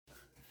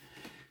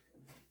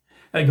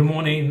Hey, good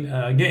morning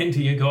again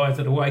to you guys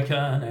at Awaken,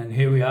 and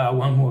here we are,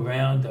 one more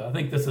round. I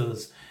think this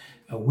is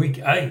week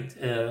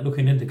 8,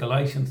 looking into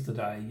Galatians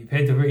today. You've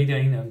had the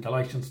reading in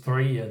Galatians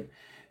 3, and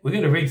we're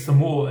going to read some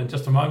more in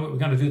just a moment. We're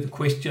going to do the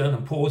question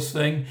and pause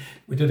thing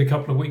we did a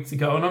couple of weeks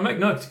ago, and I make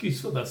no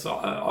excuse for this.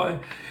 I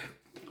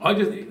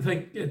just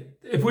think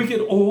if we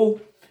could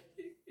all,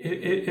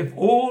 if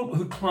all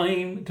who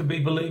claim to be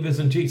believers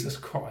in Jesus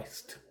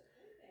Christ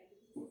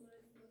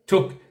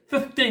took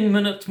 15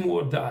 minutes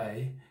more a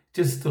day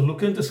just to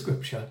look into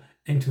Scripture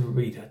and to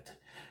read it.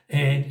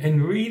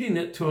 And reading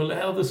it to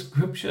allow the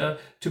Scripture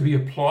to be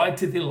applied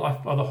to their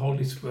life by the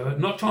Holy Spirit,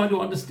 not trying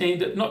to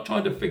understand it, not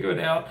trying to figure it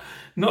out,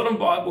 not in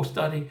Bible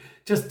study,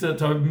 just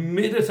to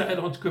meditate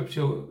on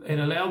Scripture and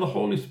allow the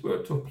Holy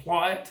Spirit to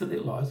apply it to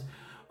their lives.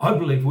 I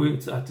believe we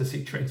would start to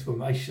see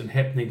transformation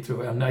happening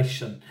through our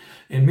nation.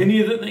 And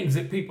many of the things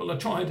that people are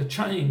trying to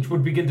change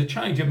would begin to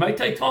change. It may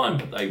take time,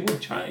 but they will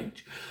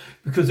change.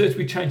 Because as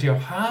we change our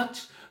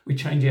hearts, we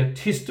change our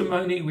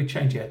testimony, we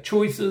change our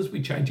choices,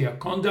 we change our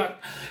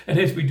conduct. And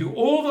as we do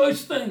all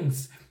those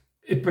things,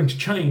 it brings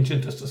change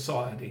into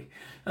society.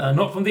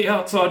 Not from the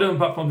outside in,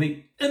 but from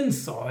the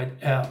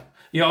inside out.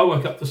 I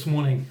woke up this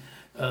morning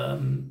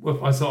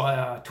with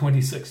Isaiah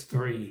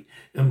 26:3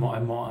 in my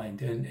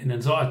mind. And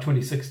Isaiah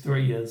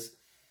 26:3 is,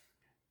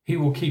 He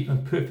will keep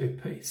in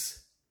perfect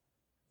peace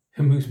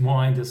him whose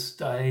mind is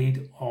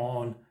stayed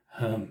on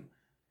Him.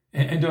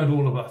 And don't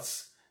all of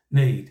us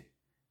need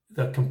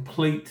the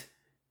complete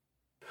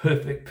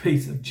perfect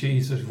peace of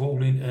Jesus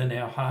ruling in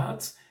our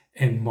hearts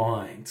and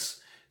minds?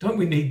 Don't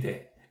we need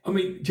that? I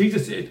mean,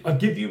 Jesus said, I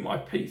give you my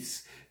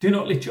peace. Do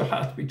not let your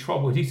hearts be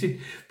troubled. He said,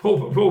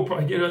 Paul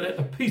prayed, that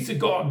the peace of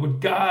God would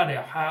guard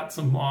our hearts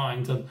and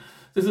minds. And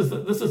this is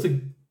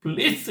a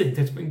blessing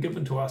that's been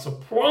given to us, a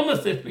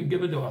promise that's been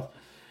given to us.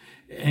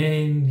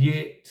 And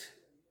yet,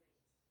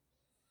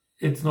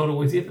 it's not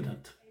always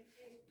evident.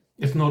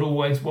 It's not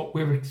always what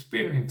we're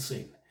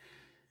experiencing.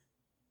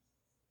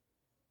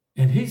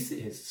 And he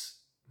says,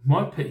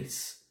 my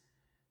peace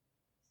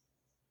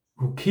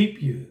will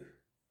keep you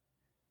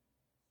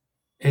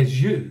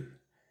as you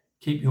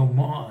keep your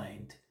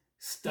mind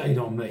stayed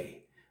on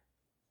me.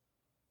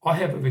 I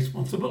have a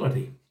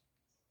responsibility.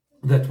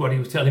 That's what he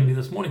was telling me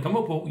this morning. Come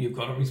on, Paul, you've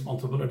got a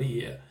responsibility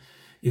here.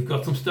 You've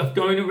got some stuff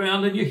going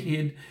around in your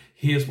head.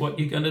 Here's what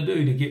you're going to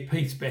do to get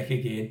peace back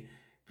again.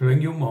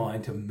 Bring your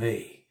mind to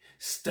me.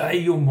 Stay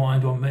your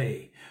mind on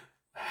me.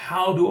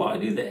 How do I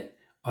do that?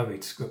 I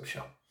read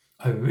Scripture.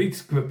 I read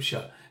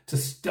Scripture to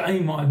stay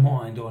my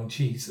mind on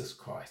Jesus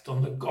Christ,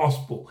 on the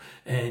gospel.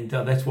 And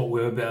that's what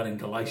we're about in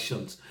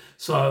Galatians.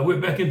 So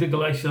we're back into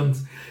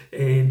Galatians,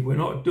 and we're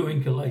not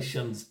doing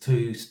Galatians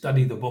to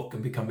study the book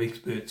and become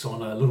experts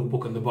on a little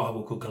book in the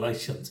Bible called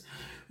Galatians.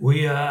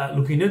 We are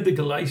looking into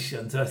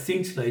Galatians,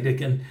 essentially.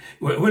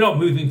 We're not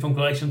moving from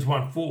Galatians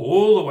 1:4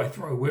 all the way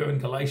through. We're in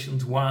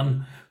Galatians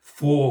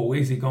 1:4.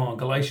 Where's he gone?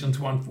 Galatians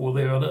 1:4,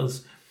 there it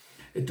is.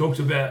 It talks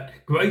about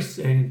grace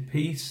and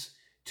peace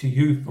to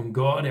you from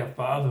God, our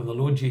Father, and the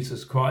Lord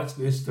Jesus Christ,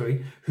 verse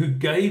 3, who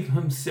gave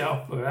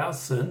himself for our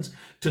sins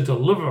to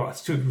deliver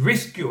us, to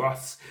rescue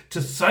us,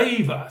 to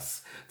save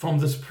us from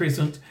this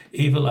present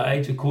evil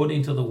age,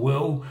 according to the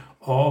will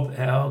of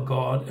our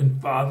God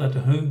and Father,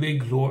 to whom be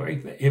glory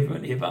forever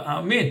and ever.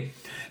 Amen.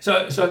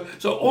 So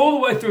all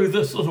the way through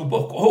this little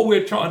book, all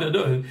we're trying to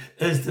do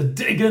is to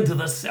dig into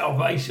this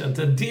salvation,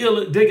 to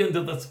dig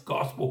into this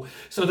gospel,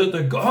 so that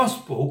the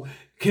gospel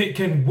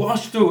can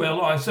wash through our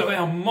lives, so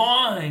our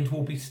mind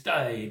will be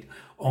stayed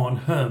on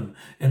him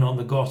and on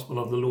the gospel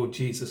of the Lord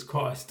Jesus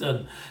Christ.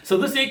 And so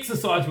this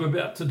exercise we're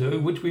about to do,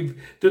 which we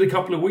did a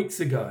couple of weeks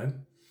ago,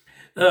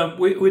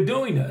 we're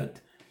doing it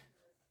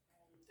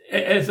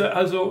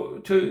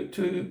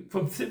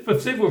for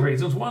several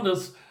reasons. One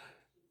is,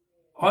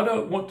 I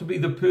don't want to be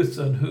the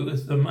person who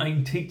is the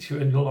main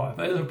teacher in your life.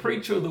 As a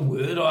preacher of the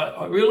word,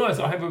 I realize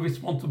I have a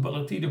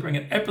responsibility to bring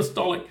an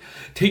apostolic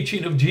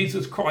teaching of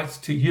Jesus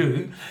Christ to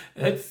you.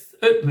 That's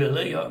it,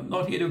 really. I'm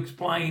not here to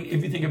explain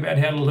everything about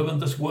how to live in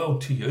this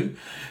world to you.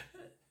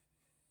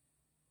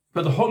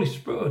 But the Holy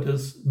Spirit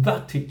is the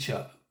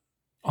teacher.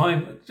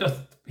 I'm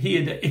just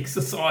here to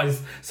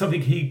exercise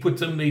something he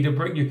puts in me to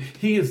bring you.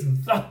 He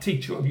is the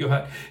teacher of your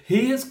heart.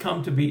 He has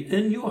come to be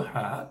in your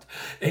heart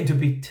and to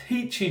be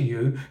teaching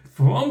you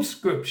from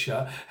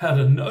Scripture how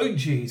to know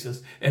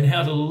Jesus and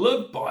how to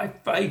live by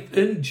faith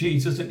in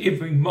Jesus in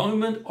every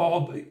moment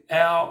of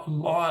our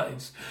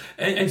lives.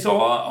 And so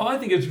I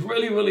think it's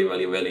really, really,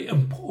 really, really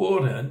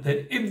important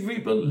that every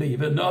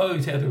believer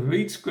knows how to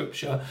read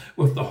Scripture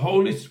with the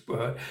Holy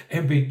Spirit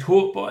and be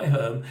taught by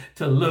him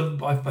to live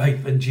by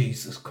faith in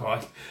Jesus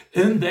Christ.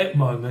 In that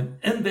moment,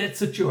 in that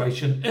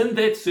situation, in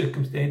that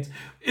circumstance,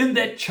 in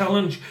that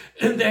challenge,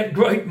 in that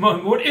great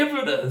moment, whatever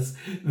it is,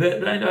 that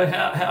they know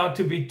how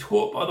to be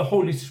taught by the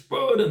Holy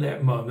Spirit in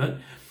that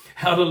moment,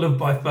 how to live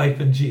by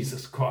faith in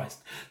Jesus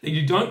Christ. That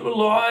you don't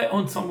rely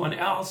on someone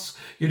else,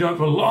 you don't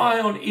rely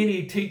on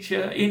any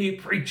teacher, any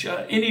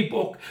preacher, any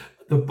book.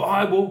 the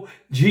Bible,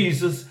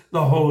 Jesus,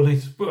 the Holy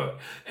Spirit.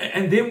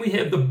 And then we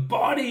have the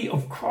body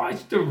of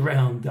Christ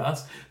around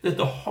us that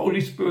the Holy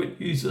Spirit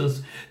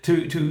uses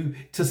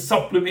to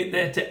supplement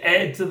that, to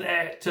add to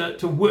that,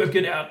 to work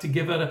it out, to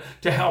give it,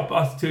 to help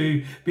us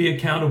to be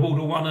accountable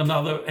to one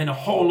another and a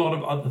whole lot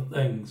of other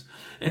things.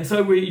 And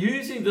so we're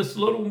using this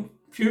little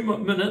few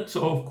minutes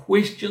of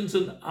questions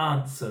and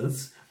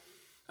answers.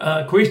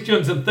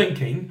 Questions and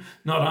thinking,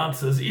 not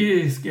answers.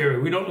 Yeah,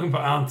 scary. We're not looking for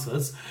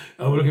answers.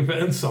 We're looking for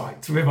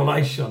insights,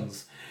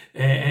 revelations.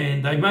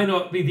 And they may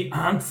not be the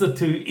answer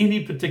to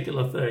any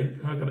particular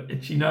thing. I've got an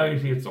itchy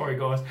nose here. Sorry,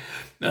 guys.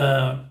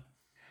 But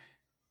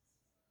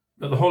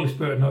the Holy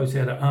Spirit knows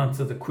how to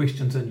answer the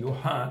questions in your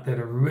heart that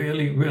are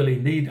really, really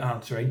need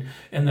answering.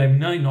 And they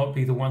may not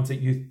be the ones that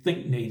you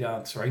think need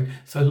answering.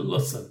 So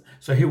listen.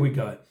 So here we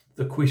go.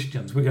 The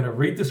questions. We're going to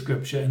read the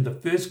scripture. And the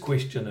first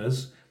question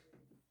is,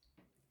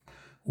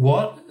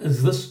 what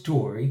is this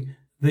story,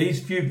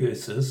 these few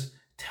verses,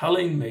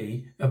 telling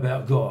me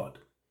about God?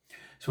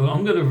 So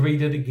I'm going to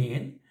read it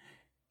again.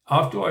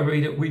 After I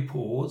read it, we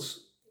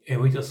pause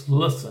and we just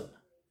listen.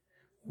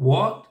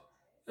 What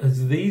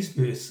is these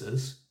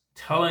verses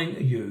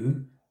telling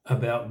you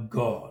about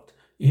God?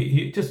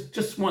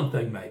 Just one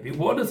thing maybe.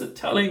 What is it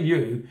telling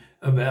you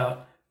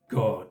about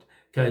God?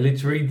 Okay,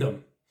 let's read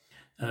them.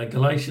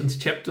 Galatians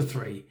chapter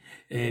 3,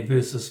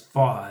 verses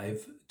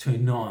 5 to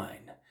 9.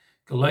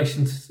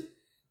 Galatians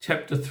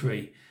chapter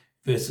 3,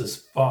 verses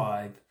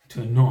 5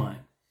 to 9.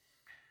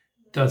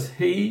 Does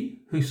he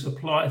who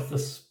supplies the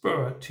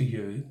Spirit to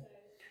you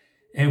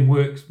and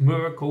works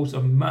miracles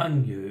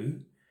among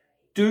you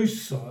do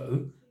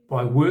so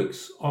by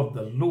works of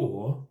the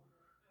law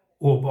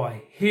or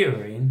by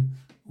hearing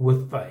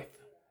with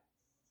faith?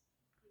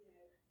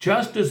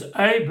 Just as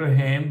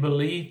Abraham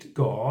believed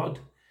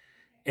God,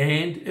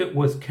 and it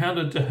was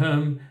counted to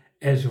him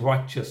as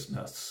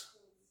righteousness.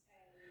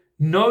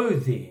 Know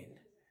then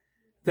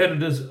that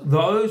it is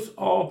those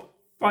of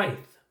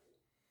faith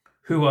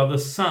who are the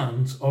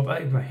sons of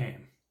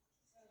Abraham.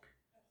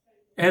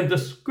 And the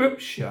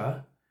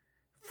scripture,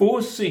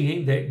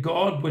 foreseeing that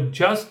God would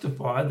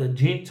justify the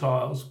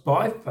Gentiles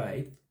by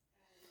faith,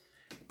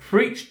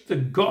 preached the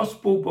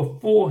gospel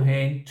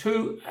beforehand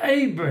to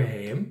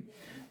Abraham,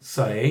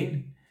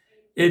 saying,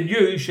 in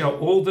you shall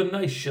all the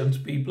nations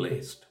be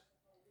blessed.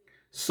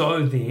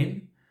 So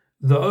then,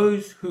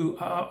 those who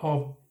are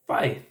of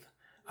faith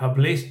are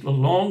blessed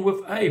along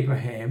with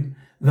Abraham,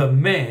 the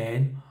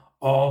man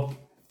of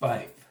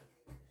faith.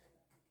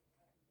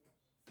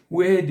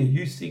 Where do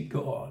you see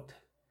God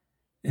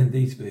in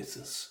these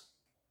verses?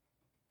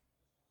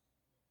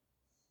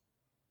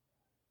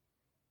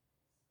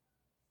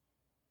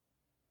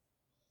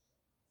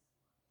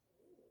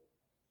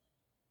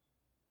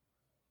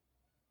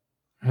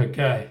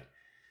 Okay.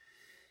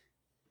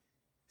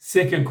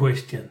 Second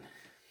question.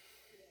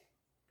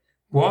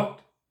 What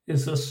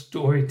is this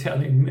story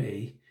telling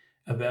me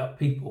about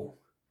people,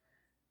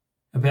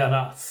 about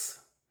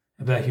us,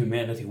 about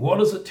humanity? What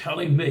is it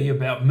telling me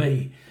about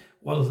me?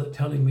 What is it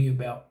telling me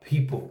about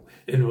people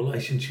in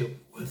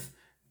relationship with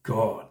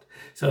God?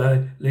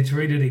 So let's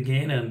read it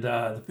again. And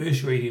the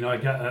first reading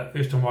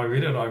first time I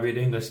read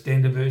English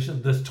Standard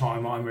Version. This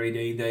time I'm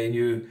reading the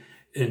New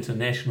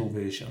International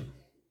Version.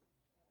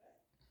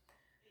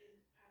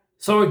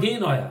 So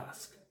again I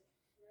ask,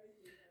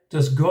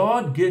 does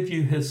God give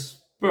you his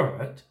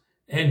Spirit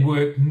and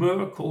work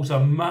miracles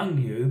among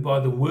you by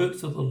the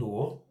works of the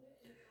law,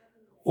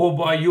 or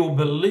by your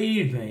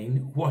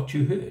believing what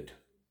you heard?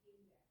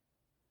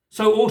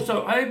 So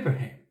also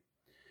Abraham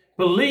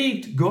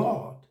believed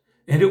God,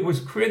 and it was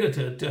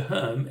credited to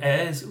him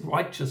as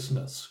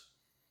righteousness.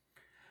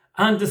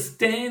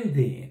 Understand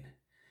then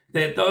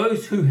that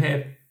those who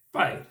have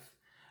faith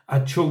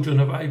are children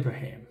of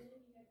Abraham.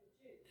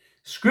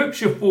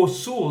 Scripture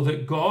foresaw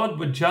that God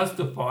would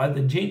justify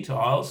the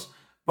Gentiles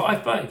by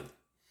faith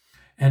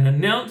and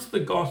announce the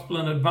gospel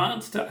in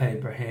advance to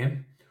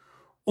Abraham.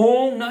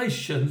 All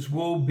nations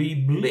will be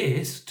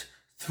blessed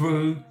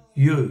through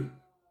you.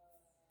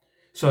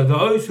 So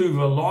those who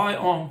rely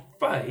on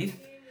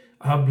faith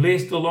are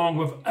blessed along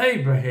with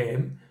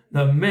Abraham,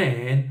 the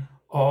man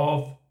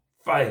of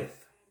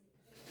faith.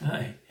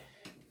 Hey,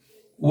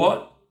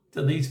 what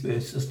do these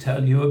verses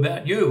tell you,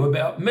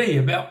 about me,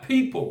 about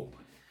people?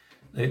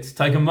 Let's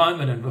take a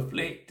moment and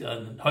reflect,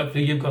 and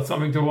hopefully you've got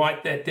something to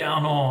write that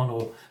down on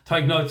or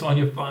take notes on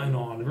your phone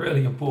on.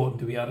 Really important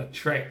to be able to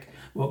track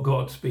what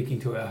God's speaking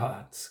to our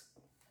hearts.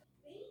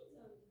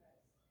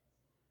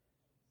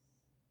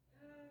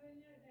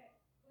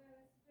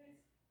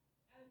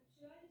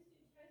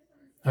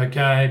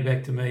 Okay,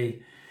 back to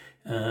me.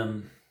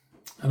 I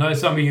know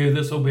some of you,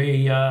 this will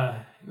be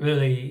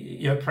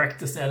really,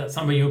 practice at it.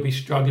 Some of you will be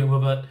struggling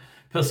with it.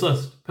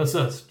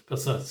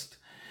 Persist.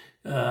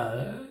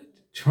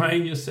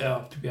 Train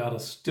yourself to be able to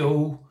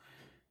still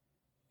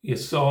your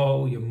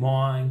soul, your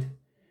mind,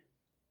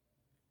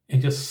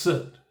 and just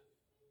sit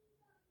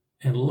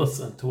and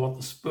listen to what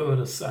the Spirit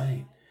is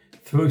saying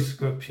through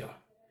Scripture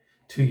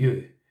to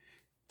you.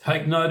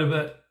 Take note of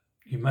it.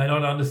 You may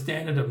not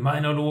understand it. It may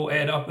not all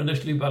add up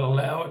initially, but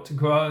allow it to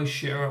grow,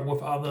 share it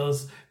with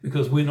others,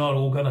 because we're not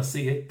all going to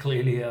see it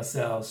clearly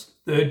ourselves.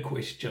 Third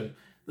question.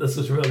 This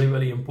is really,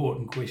 really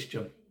important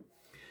question.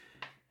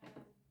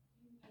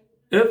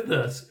 If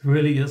this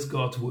really is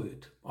God's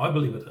word, I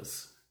believe it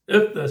is.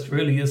 If this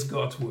really is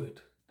God's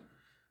word,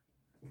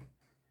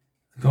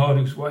 God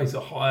whose ways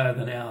are higher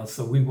than ours,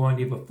 so we won't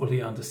ever fully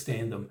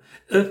understand them.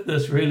 If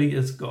this really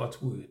is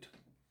God's word,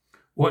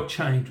 what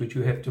change would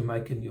you have to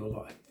make in your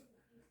life?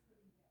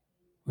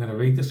 We're going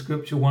to read the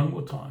scripture one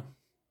more time.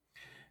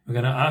 We're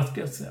going to ask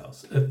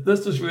ourselves, if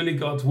this is really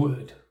God's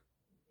word,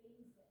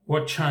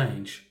 what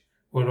change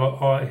would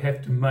I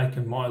have to make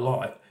in my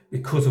life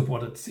because of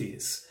what it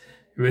says?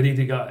 Ready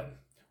to go?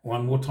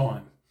 One more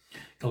time.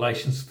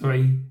 Galatians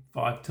 3,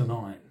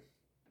 5-9.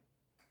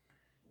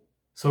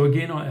 So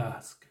again I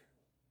ask,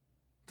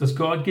 does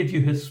God give you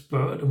his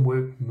spirit and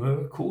work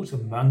miracles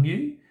among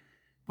you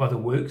by the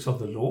works of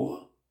the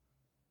law,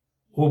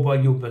 or by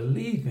your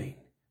believing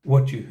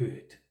what you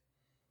heard?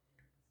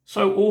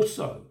 So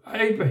also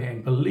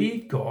Abraham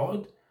believed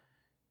God,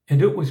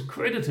 and it was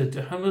credited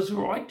to him as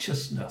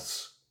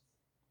righteousness.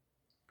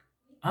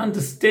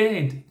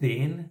 Understand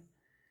then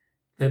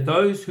that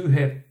those who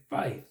have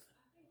faith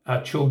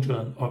are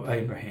children of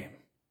Abraham.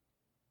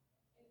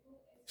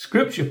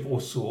 Scripture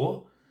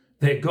foresaw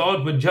that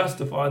God would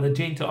justify the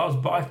Gentiles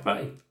by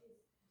faith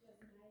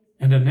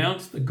and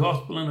announce the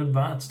gospel in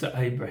advance to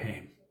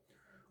Abraham.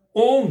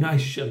 All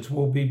nations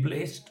will be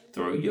blessed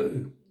through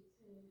you.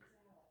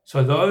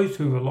 So those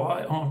who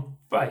rely on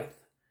faith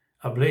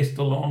are blessed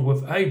along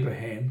with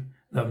Abraham,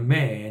 the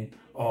man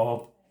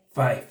of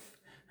faith.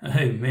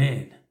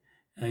 Amen.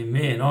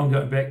 Amen. I'm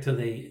going back to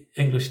the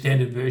English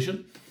Standard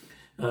Version.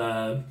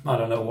 I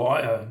don't know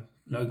why.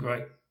 No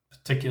great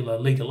particular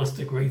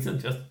legalistic reason.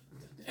 Just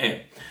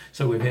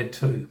So we've had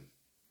two.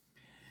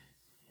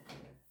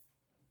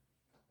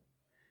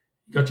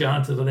 Got your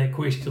answer to that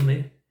question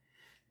there?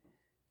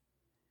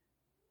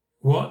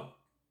 What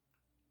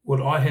would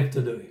I have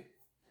to do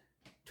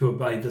to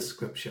obey this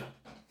scripture?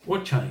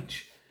 What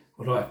change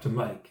would I have to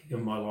make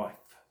in my life?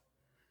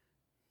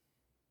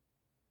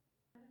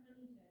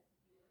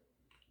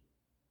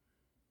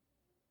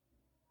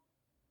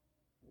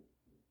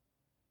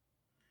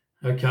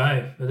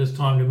 Okay, it is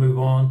time to move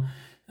on.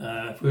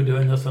 If we're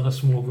doing this in a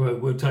small group,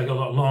 it would take a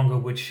lot longer.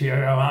 We'd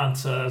share our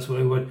answers.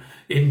 We would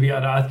even be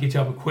able to ask each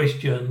other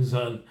questions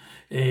and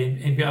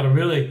be able to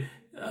really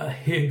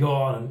hear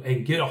God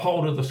and get a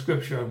hold of the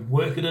scripture and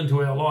work it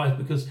into our lives,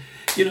 because,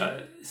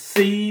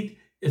 seed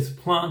is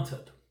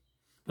planted,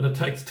 but it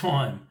takes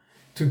time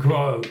to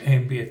grow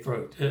and bear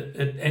fruit.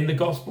 And the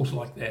gospel's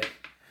like that.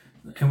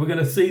 And we're going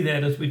to see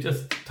that as we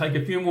just take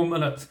a few more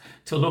minutes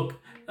to look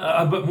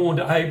a bit more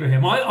into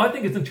Abraham. I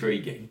think it's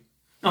intriguing.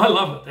 I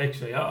love it,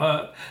 actually,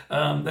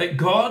 that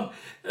God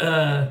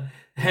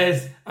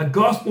has a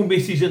gospel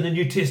message in the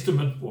New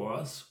Testament for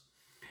us.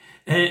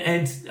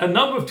 And a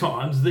number of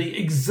times, the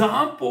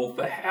example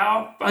for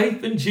how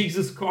faith in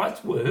Jesus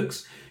Christ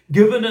works,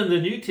 given in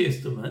the New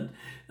Testament,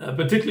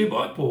 particularly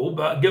by Paul,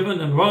 but given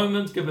in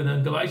Romans, given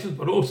in Galatians,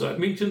 but also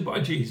mentioned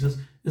by Jesus,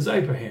 is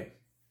Abraham.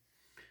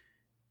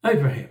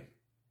 Abraham.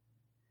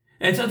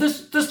 And so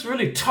this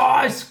really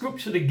ties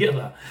scripture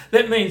together.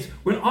 That means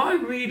when I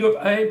read of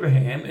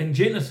Abraham in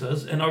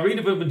Genesis, and I read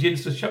of him in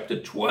Genesis chapter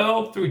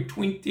 12 through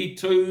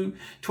 22,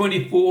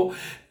 24,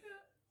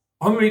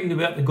 I'm reading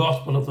about the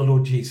gospel of the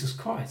Lord Jesus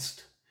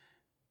Christ.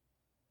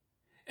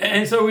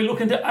 And so we look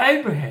into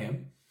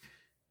Abraham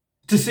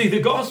to see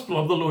the gospel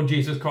of the Lord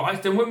Jesus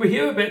Christ. And when we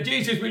hear about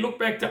Jesus, we look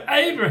back to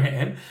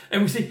Abraham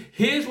and we see,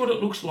 here's what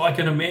it looks like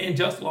in a man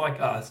just like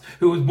us,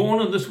 who was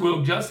born in this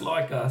world just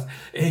like us.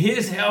 And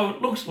here's how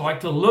it looks like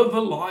to live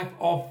a life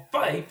of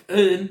faith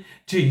in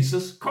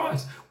Jesus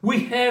Christ.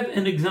 We have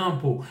an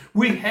example.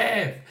 We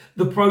have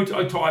the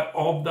prototype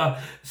of the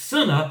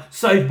sinner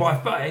saved by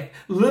faith,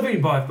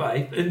 living by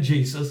faith in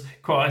Jesus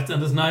Christ.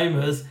 And his name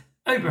is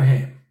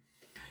Abraham.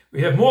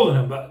 We have more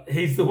than him, but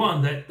he's the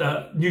one that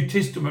the New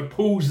Testament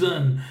pulls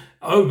in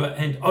over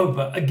and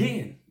over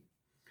again.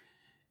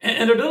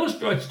 And it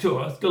illustrates to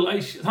us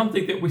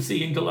something that we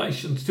see in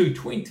Galatians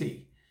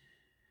 2:20.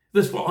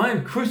 This, for I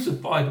am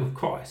crucified with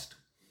Christ,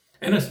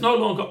 and it's no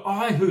longer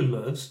I who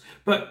lives,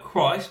 but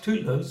Christ who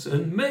lives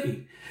in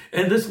me.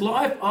 And this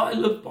life I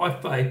live by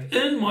faith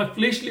in my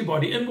fleshly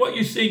body, in what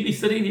you see me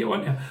sitting here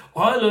right now.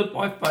 I live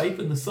by faith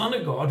in the Son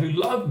of God who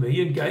loved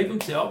me and gave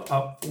himself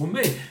up for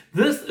me.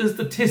 This is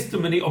the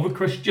testimony of a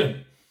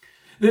Christian.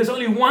 There's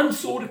only one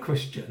sort of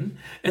Christian,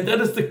 and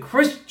that is the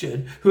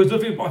Christian who is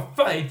living by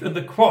faith in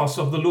the cross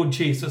of the Lord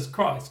Jesus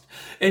Christ.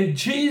 And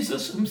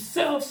Jesus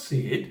himself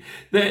said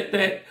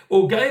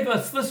or gave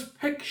us this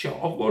picture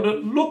of what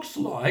it looks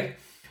like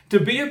to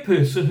be a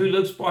person who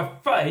lives by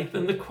faith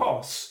in the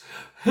cross,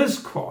 his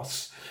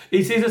cross.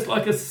 He says it's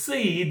like a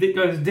seed that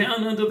goes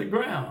down into the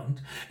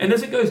ground. And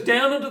as it goes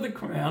down into the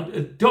ground,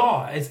 it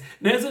dies.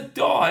 And as it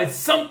dies,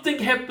 something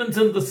happens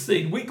in the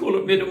seed. We call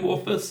it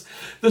metamorphosis.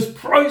 This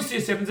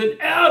process happens,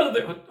 and out of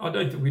the, I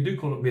don't think we do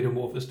call it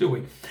metamorphosis, do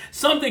we?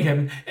 Something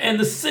happens, and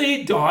the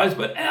seed dies,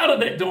 but out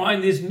of that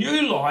dying, there's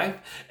new life,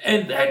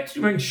 and that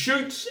brings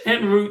shoots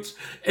and roots,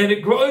 and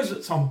it grows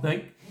at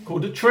something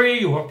called a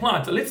tree or a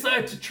plant. So let's say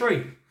it's a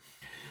tree.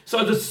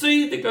 So the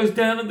seed that goes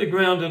down in the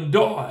ground and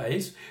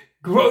dies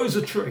grows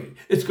a tree.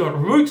 It's got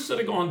roots that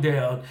have gone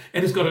down,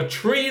 and it's got a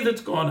tree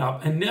that's gone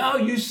up, and now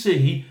you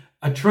see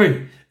a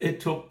tree. It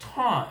took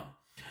time.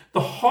 The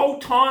whole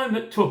time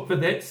it took for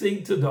that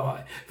seed to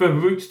die, for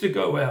roots to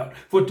go out,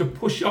 for it to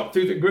push up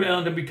through the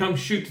ground and become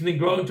shoots and then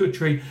grow into a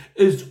tree,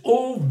 is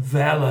all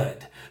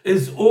valid,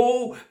 is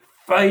all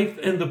faith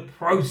in the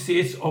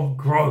process of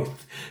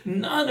growth.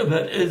 None of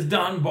it is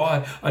done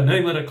by, I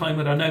name it, I claim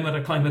it, I name it,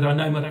 I claim it, I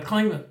name it, I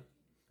claim it.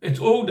 It's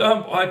all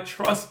done by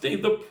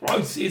trusting the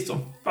process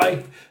of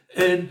faith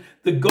in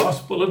the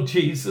gospel of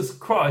Jesus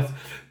Christ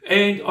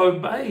and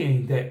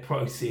obeying that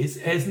process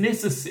as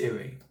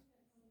necessary.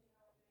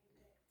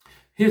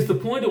 Here's the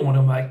point I want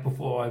to make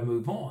before I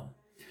move on.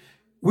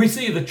 We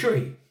see the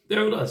tree.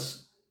 There it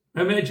is.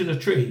 Imagine a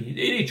tree,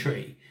 any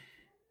tree,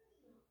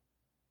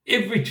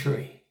 every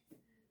tree.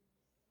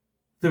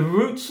 The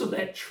roots of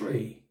that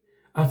tree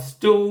are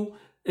still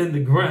in the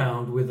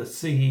ground where the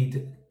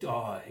seed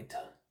died.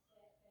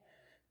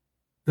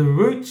 The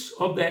roots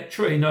of that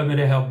tree, no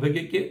matter how big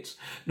it gets,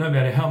 no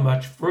matter how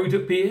much fruit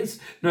it bears,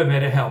 no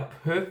matter how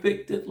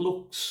perfect it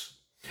looks,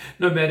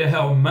 no matter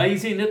how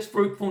amazing its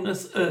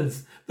fruitfulness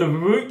is, the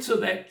roots of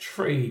that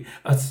tree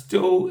are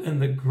still in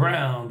the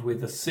ground where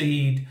the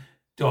seed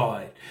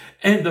died.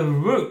 And the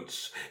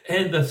roots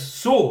and the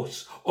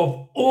source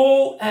of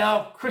all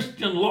our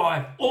Christian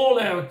life, all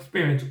our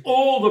experience,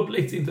 all the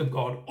blessings of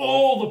God,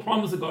 all the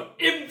promise of God,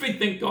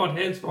 everything God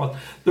has for us,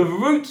 the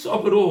roots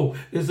of it all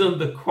is in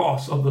the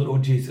cross of the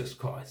Lord Jesus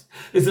Christ,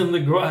 is in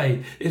the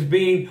grave, is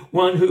being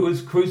one who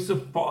is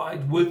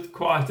crucified with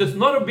Christ. It's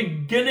not a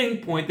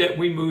beginning point that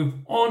we move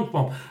on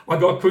from. I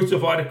got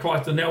crucified to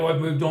Christ and now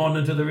I've moved on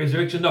into the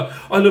resurrection. No,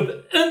 I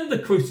live in the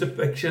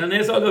crucifixion, and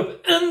as I live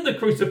in the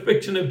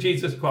crucifixion of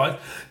Jesus Christ,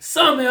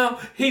 somehow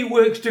he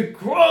works to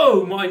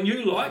grow my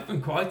new life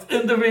in Christ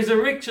in the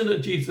resurrection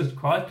of Jesus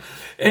Christ.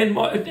 And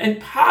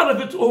part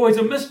of it's always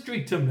a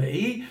mystery to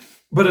me,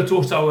 but it's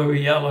also a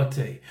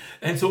reality.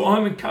 And so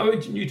I'm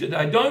encouraging you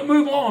today, don't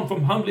move on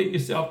from humbling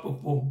yourself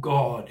before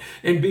God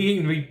and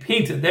being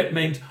repentant. That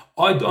means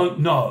I don't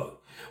know.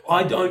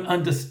 I don't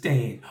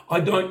understand. I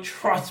don't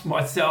trust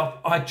myself.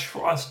 I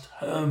trust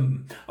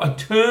him. I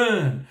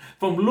turn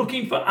from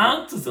looking for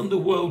answers in the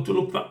world to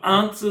look for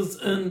answers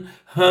in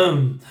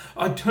him.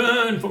 I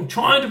turn from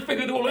trying to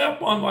figure it all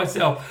out by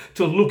myself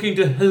to looking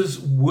to his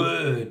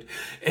word.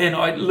 And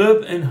I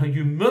live in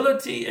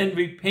humility and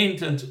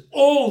repentance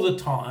all the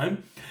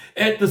time.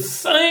 At the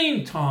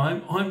same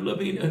time, I'm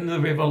living in the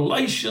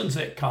revelations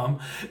that come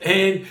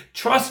and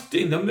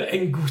trusting them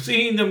and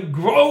seeing them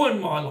grow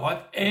in my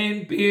life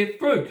and bear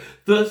fruit.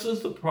 This is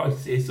the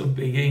process of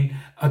being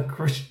a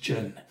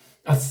Christian,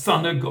 a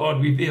son of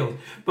God revealed.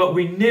 But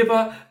we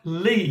never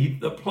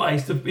leave the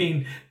place of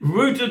being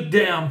rooted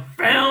down,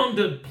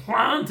 founded,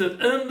 planted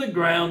in the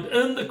ground,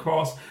 in the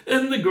cross,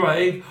 in the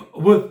grave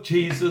with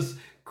Jesus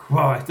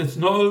Christ. It's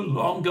no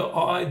longer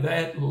I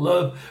that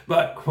live,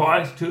 but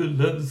Christ who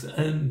lives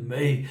in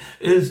me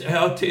is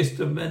our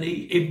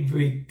testimony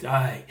every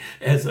day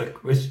as a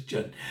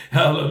Christian.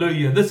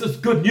 Hallelujah. This is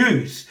good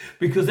news,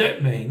 because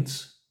that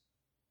means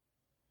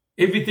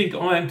everything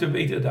I am to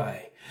be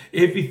today,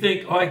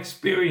 everything I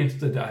experience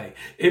today,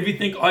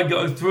 everything I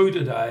go through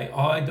today,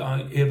 I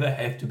don't ever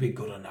have to be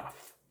good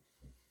enough,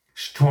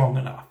 strong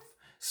enough,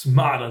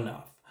 smart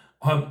enough.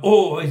 I'm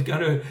always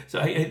going to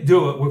say,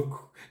 do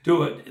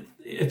it.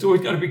 It's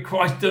always going to be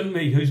Christ in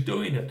me who's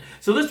doing it.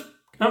 So let's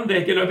come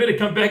back, and I better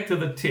come back to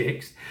the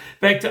text,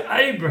 back to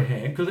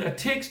Abraham, because our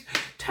text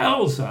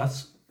tells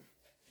us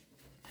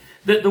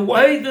that the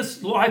way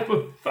this life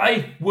of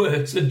faith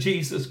works in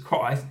Jesus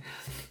Christ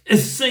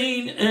is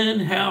seen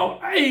in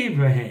how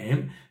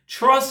Abraham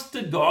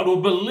trusted God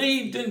or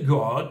believed in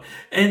God,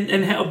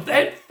 and how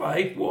that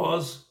faith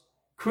was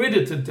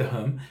credited to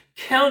him,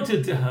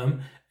 counted to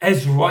him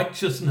as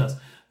righteousness.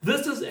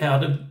 This is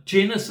out of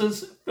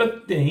Genesis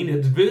 15,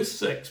 it's verse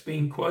 6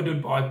 being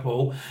quoted by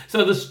Paul.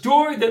 So the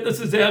story that this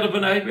is out of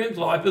in Abraham's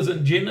life is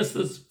in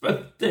Genesis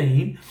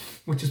 15,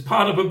 which is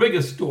part of a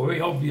bigger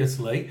story,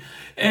 obviously.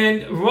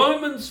 And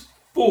Romans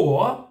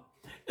 4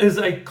 is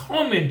a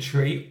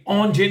commentary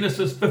on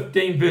Genesis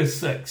 15, verse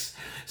 6.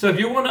 So if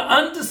you want to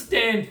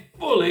understand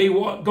fully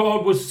what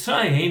God was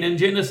saying in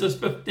Genesis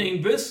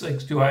 15, verse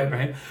 6 to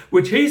Abraham,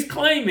 which he's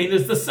claiming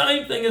is the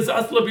same thing as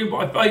us living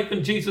by faith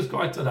in Jesus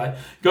Christ today,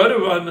 go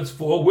to Romans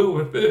 4, we'll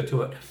refer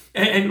to it,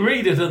 and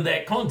read it in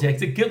that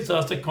context. It gives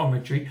us a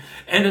commentary,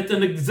 and it's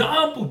an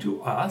example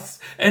to us,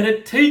 and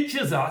it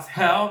teaches us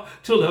how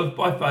to live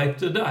by faith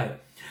today.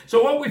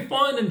 So what we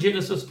find in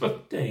Genesis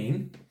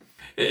 15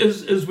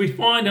 is we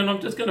find, and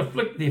I'm just going to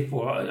flick there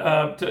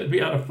to be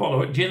able to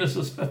follow it,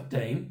 Genesis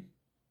 15.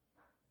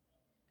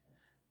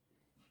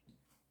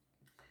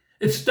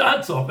 It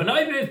starts off, and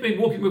Abraham's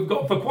been walking with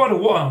God for quite a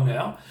while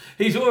now.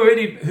 He's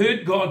already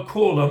heard God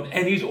call him,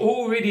 and he's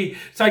already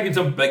taken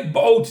some big,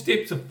 bold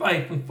steps of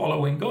faith in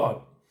following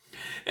God.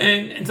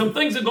 And some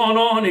things have gone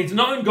on. He's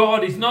known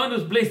God. He's known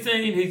his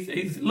blessing.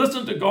 He's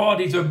listened to God.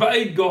 He's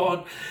obeyed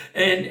God.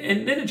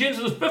 And then in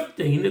Genesis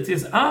 15, it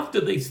says,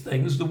 after these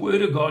things, the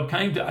word of God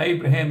came to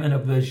Abraham in a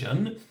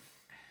vision.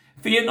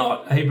 Fear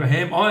not,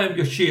 Abraham, I am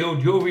your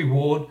shield, your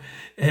reward,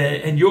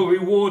 and your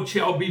reward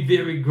shall be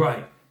very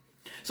great.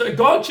 So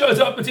God shows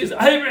up and says,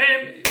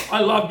 Abraham,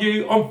 I love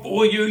you, I'm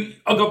for you,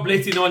 I've got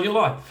blessing on your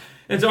life.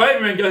 And so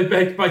Abraham goes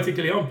back,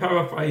 basically, I'm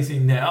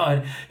paraphrasing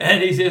now,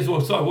 and he says,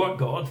 well, so what,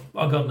 God?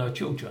 I've got no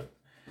children.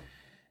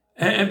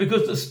 And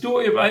because the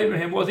story of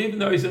Abraham was, even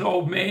though he's an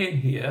old man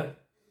here,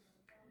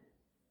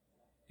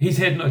 he's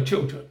had no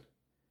children.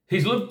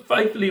 He's lived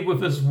faithfully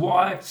with his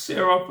wife,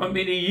 Sarah, for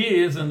many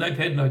years, and they've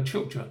had no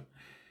children.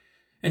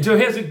 And so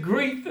he has a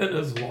grief in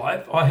his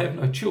life, I have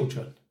no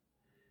children.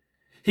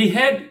 He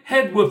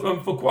had with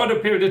him for quite a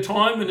period of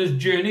time in his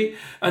journey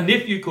a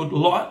nephew called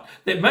Lot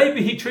that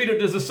maybe he treated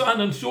as a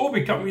son and saw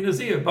becoming his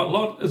heir, but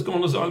Lot has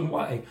gone his own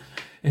way.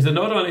 And so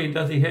not only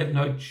does he have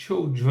no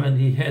children,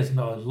 he has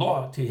no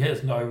Lot, he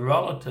has no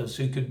relatives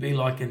who could be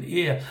like an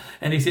heir.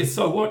 And he says,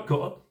 so what,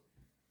 God?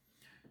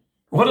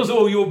 What does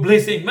all your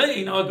blessing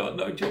mean? I got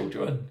no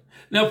children.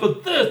 Now, for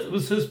this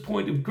was his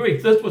point of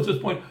grief. This was his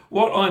point.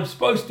 What I'm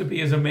supposed to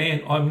be as a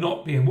man, I'm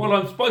not being. What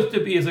I'm supposed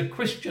to be as a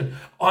Christian,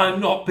 I'm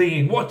not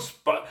being.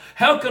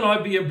 How can I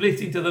be a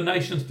blessing to the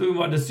nations through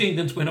my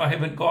descendants when I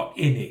haven't got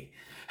any?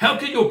 How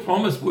can your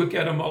promise work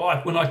out in my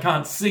life when I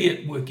can't see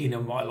it working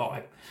in my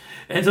life?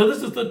 And so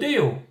this is the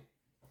deal.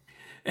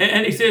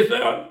 And he says,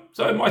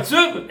 so my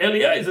servant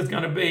Eliezer is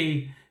going to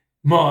be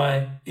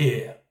my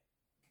heir.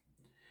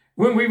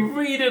 When we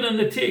read it in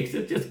the text,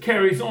 it just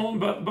carries on,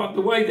 but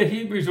the way the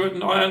Hebrew's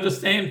written, I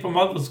understand from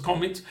others'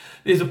 comments,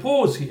 there's a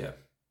pause here.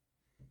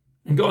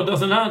 And God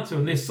doesn't answer,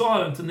 and there's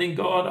silence, and then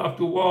God,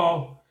 after a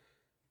while,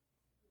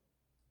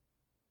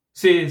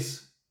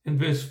 says in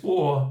verse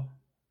 4,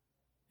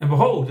 and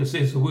behold, it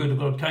says the word of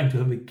God came to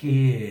him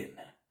again.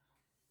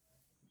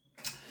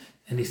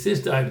 And he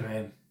says to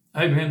Abraham,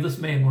 Abraham, this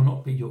man will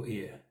not be your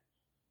heir.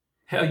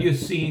 How you're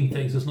seeing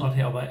things is not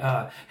how they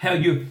are. How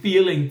you're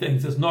feeling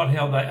things is not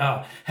how they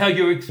are. How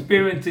you're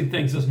experiencing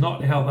things is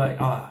not how they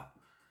are.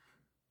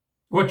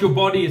 What your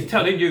body is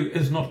telling you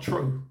is not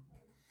true.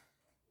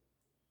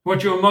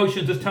 What your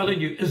emotions is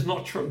telling you is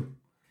not true.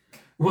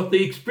 What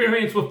the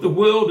experience with the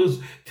world is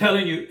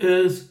telling you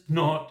is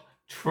not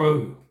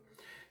true.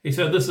 He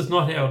said, this is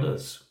not how it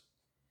is.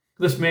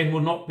 This man will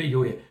not be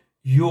your heir.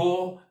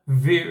 Your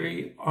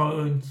very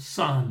own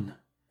son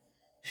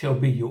shall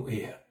be your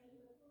heir.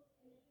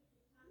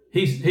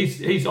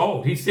 He's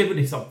old. He's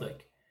 70-something.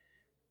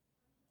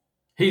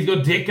 He's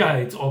got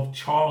decades of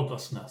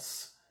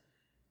childlessness.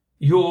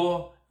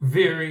 Your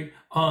very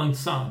own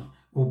son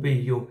will be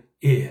your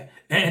heir.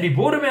 And he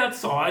brought him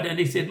outside and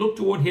he said, look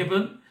toward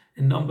heaven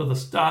and number the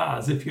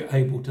stars if you're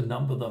able to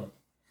number them.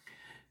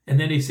 And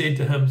then he said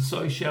to him,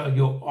 so shall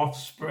your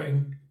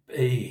offspring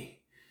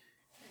be.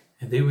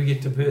 And then we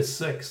get to verse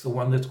 6, the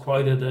one that's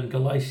quoted in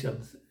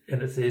Galatians.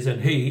 And it says,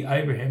 and he,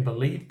 Abraham,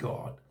 believed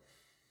God,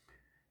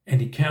 and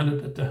he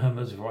counted it to him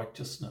as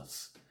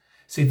righteousness.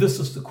 See, this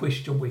is the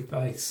question we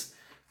face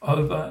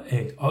over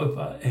and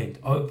over and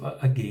over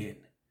again.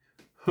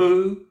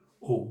 Who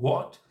or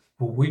what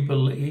will we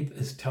believe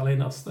is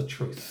telling us the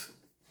truth?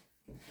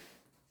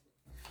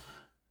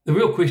 The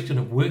real question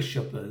of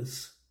worship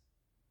is,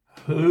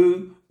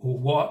 who or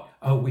what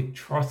are we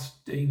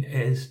trusting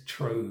as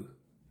true?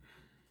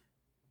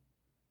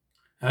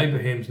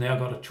 Abraham's now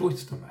got a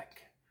choice to make.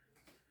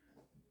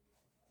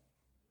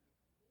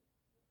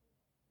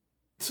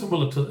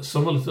 Similar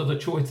to the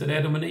choice that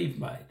Adam and Eve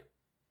made.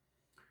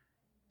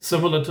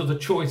 Similar to the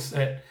choice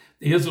that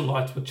the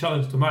Israelites were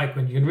challenged to make,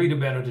 when you can read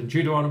about it in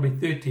Deuteronomy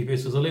 30,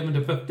 verses 11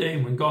 to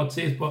 15, when God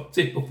says,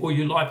 set before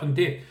you life and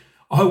death.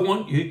 I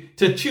want you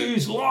to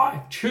choose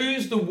life.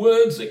 Choose the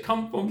words that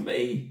come from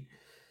me.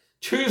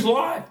 Choose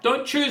life.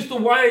 Don't choose the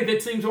way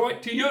that seems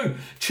right to you.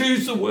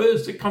 Choose the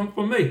words that come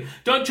from me.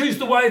 Don't choose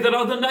the way that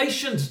other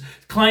nations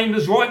claim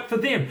is right for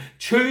them.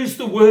 Choose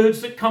the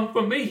words that come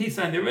from me. He's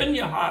saying they're in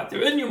your heart.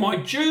 They're in your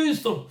mind.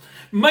 Choose them.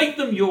 Make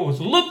them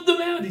yours. Live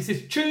them out. He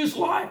says choose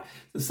life.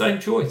 The same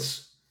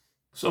choice.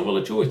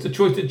 Similar choice. The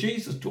choice that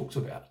Jesus talks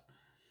about.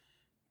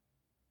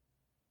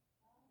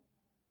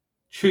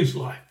 Choose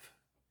life.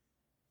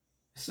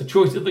 It's the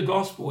choice of the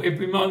gospel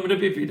every moment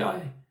of every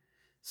day.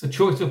 It's a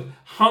choice of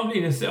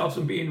humbling ourselves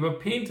and being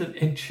repentant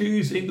and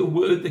choosing the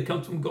word that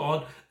comes from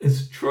God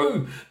is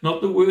true.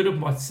 Not the word of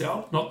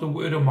myself, not the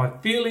word of my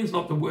feelings,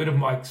 not the word of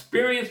my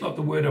experience, not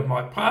the word of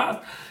my past,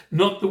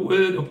 not the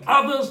word of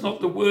others, not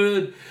the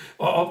word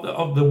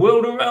of the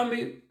world around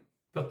me,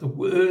 but the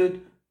word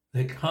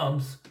that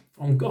comes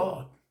from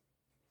God.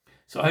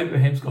 So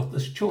Abraham's got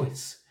this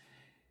choice.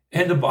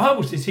 And the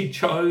Bible says he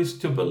chose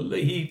to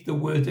believe the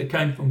word that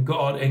came from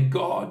God, and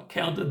God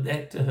counted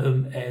that to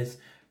him as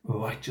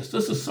righteous.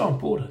 This is so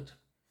important.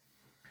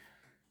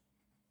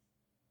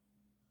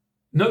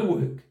 No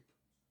work,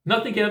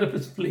 nothing out of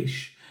his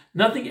flesh,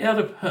 nothing out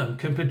of him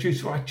can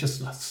produce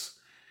righteousness.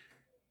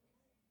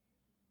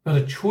 But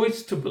a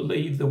choice to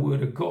believe the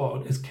word of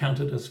God is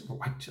counted as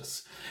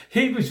righteous.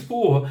 Hebrews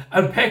 4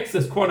 unpacks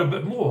this quite a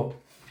bit more.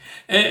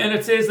 And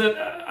it says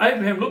that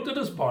Abraham looked at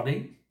his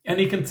body and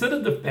he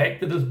considered the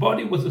fact that his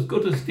body was as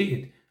good as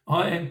dead.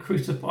 I am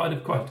crucified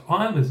with Christ.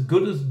 I am as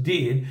good as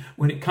dead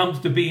when it comes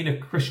to being a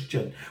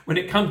Christian, when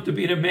it comes to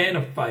being a man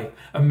of faith,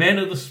 a man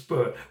of the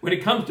Spirit, when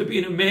it comes to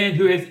being a man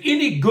who has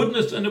any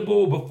goodness in the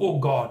world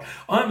before God.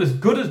 I am as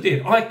good as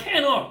dead. I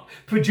cannot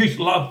produce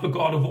love for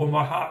God of all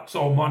my heart,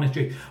 soul, mind, and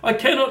strength. I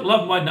cannot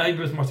love my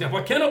neighbour as myself.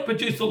 I cannot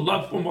produce a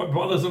love for my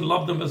brothers and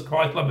love them as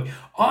Christ loved me.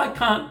 I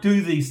can't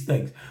do these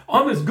things.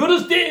 I'm as good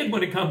as dead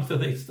when it comes to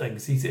these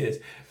things, he says.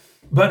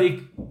 But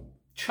he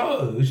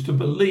chose to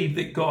believe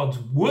that God's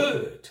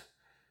word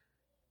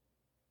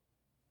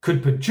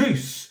could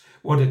produce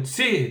what it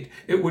said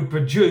it would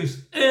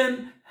produce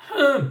in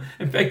him.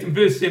 In fact, in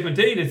verse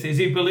 17 it says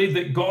he believed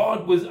that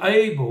God was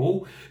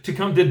able to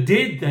come to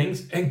dead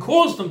things and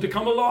cause them to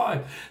come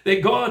alive.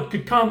 That God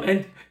could come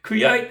and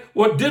create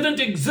what didn't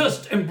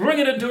exist and bring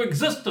it into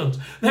existence.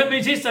 That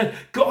means he said,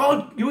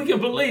 God, we can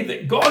believe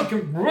that God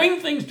can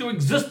bring things to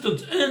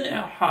existence in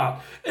our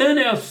heart, in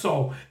our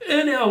soul,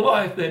 in our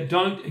life that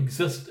don't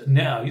exist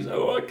now. You say,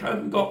 oh, I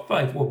haven't got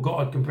faith. Well,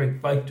 God can bring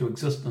faith to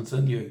existence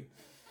in you.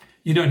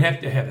 You don't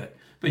have to have it,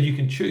 but you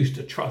can choose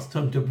to trust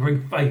him to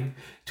bring faith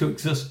to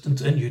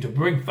existence in you, to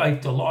bring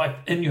faith to life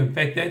in you. In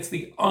fact, that's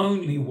the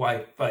only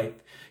way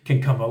faith can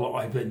come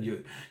alive in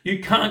you.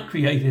 You can't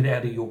create it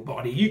out of your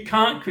body. You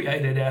can't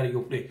create it out of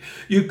your flesh.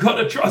 You've got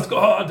to trust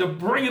God to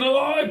bring it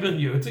alive in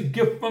you. It's a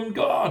gift from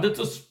God. It's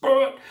a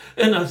spirit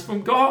in us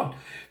from God.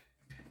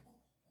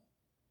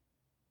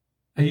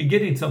 Are you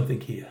getting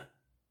something here?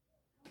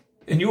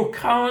 In your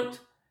current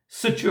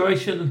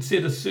situation and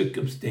set of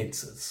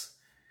circumstances,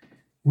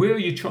 where are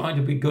you trying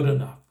to be good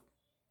enough,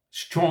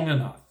 strong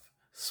enough,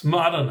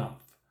 smart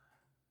enough?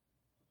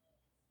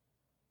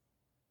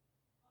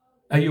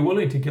 Are you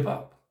willing to give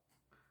up?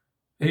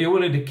 Are you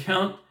willing to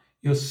count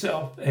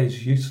yourself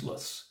as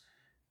useless,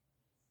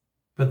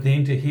 but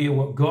then to hear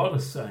what God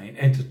is saying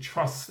and to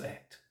trust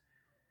that,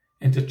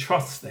 and to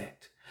trust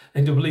that,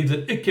 and to believe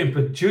that it can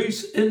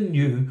produce in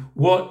you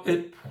what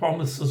it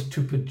promises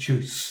to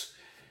produce?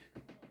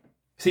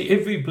 See,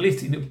 every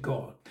blessing of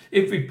God,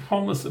 every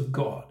promise of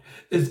God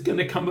is going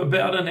to come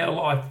about in our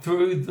life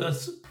through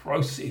this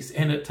process.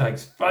 And it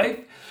takes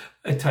faith,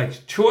 it takes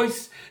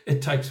choice,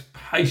 it takes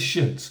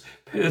patience,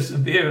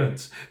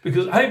 perseverance.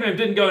 Because Abraham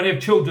didn't go and have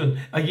children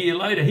a year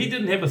later. He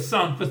didn't have a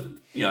son for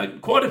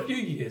quite a few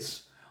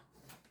years.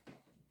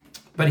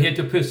 But he had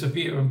to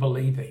persevere in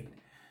believing.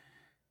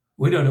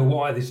 We don't know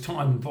why there's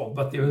time involved,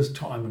 but there is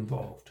time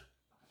involved.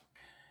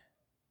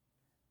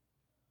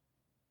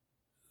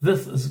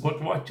 This is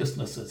what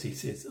righteousness is, he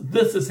says.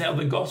 This is how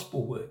the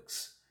gospel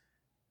works.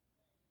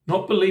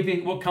 Not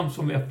believing what comes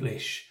from our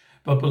flesh,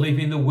 but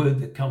believing the word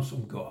that comes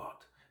from God.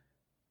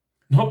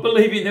 Not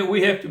believing that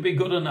we have to be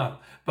good enough,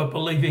 but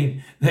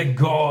believing that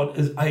God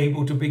is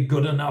able to be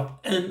good enough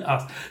in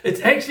us.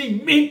 It's actually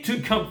meant to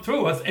come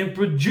through us and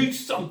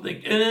produce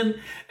something in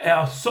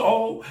our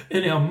soul,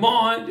 in our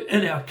mind,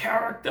 in our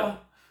character,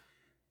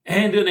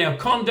 and in our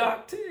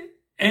conduct,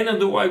 and in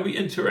the way we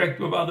interact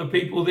with other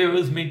people. There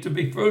is meant to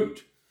be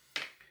fruit.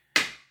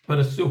 But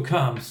it still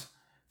comes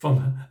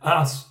from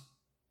us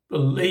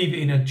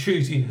believing and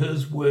choosing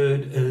his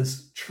word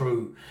is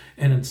true.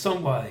 And in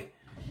some way,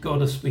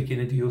 God is speaking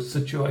into your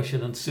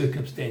situation and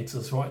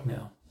circumstances right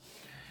now.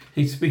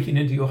 He's speaking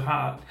into your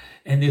heart,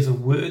 and there's a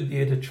word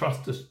there to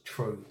trust is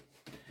true.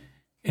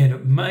 And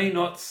it may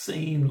not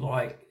seem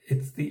like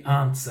it's the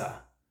answer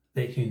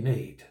that you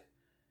need,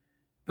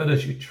 but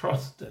as you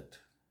trust it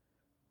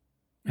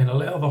and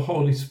allow the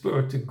Holy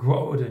Spirit to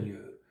grow it in you,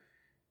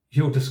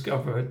 you'll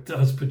discover it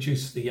does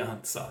produce the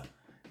answer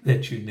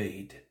that you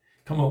need.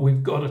 Come on,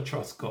 we've got to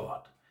trust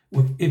God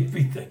with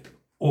everything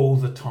all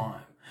the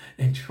time.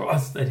 And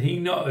trust that he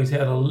knows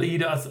how to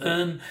lead us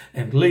in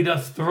and lead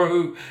us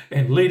through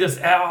and lead us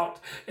out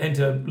and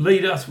to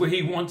lead us where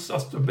he wants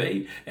us to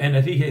be, and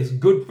that he has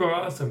good for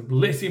us and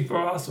blessing for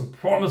us and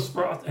promise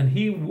for us. And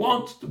he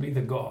wants to be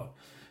the God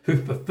who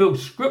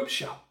fulfills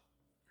scripture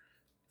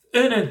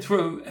in and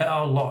through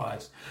our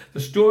lives.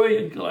 The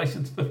story in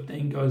Galatians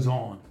 15 goes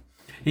on.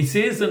 He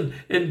says in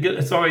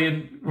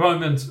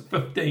Romans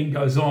 15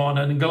 goes on,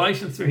 and in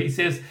Galatians 3 he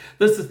says,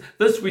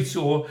 this we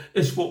saw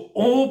is for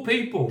all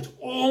peoples,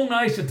 all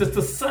nations. It's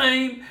the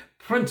same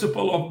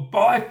principle of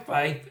by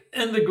faith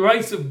in the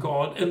grace of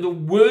God and the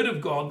word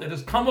of God that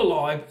has come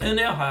alive in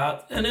our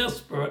hearts, in our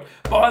spirit,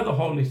 by the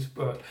Holy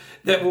Spirit,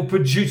 that will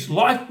produce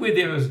life where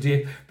there is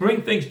death,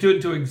 bring things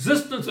into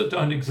existence that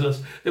don't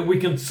exist, that we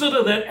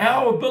consider that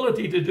our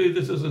ability to do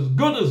this is as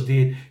good as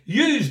dead,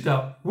 used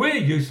up, we're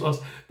useless,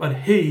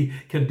 but he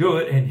can do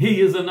it, and he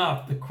is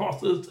enough. The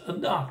cross is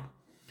enough.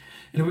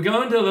 And if we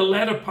go into the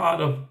latter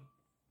part of,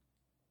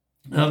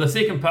 the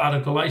second part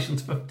of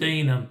Galatians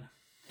 15, and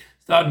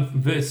starting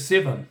from verse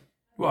 7,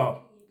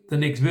 well, the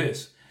next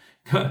verse,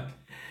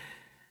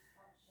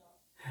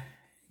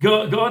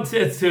 God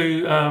says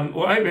to,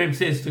 or Abraham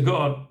says to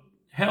God,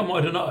 how am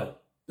I to know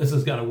this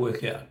is going to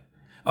work out?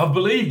 I've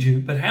believed you,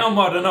 but how am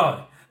I to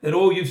know that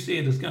all you've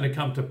said is going to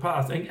come to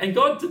pass? And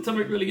God did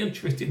something really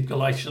interesting in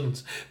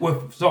Galatians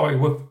with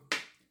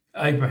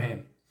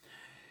Abraham.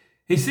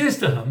 He says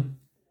to him,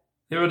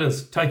 there it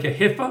is, take a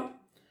heifer,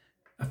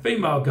 a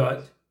female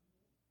goat,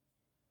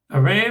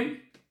 a ram,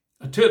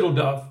 a turtle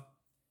dove,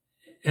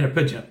 and a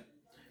pigeon.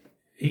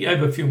 He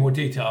gave a few more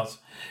details.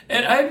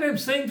 And Abraham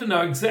seemed to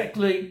know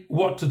exactly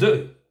what to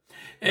do.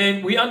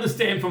 And we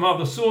understand from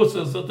other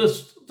sources that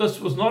this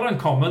was not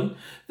uncommon,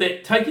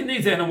 that taking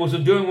these animals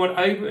and doing what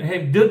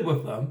Abraham did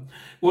with them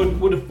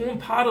would have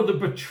formed part of the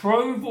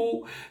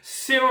betrothal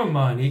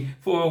ceremony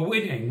for a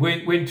wedding,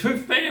 when two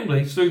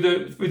families, through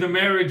the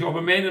marriage of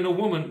a man and a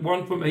woman,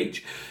 one from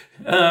each,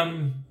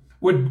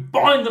 would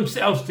bind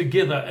themselves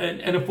together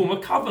and form a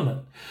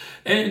covenant.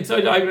 And so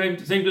Abraham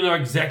seemed to know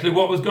exactly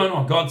what was going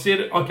on. God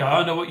said, okay,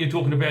 I know what you're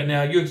talking about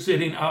now. You're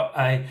setting up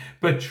a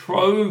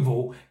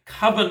betrothal,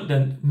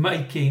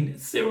 covenant-making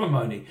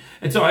ceremony.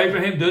 And so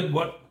Abraham did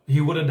what he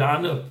would have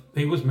done if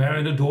he was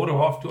marrying a daughter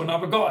off to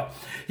another guy.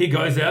 He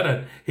goes out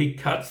and he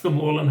cuts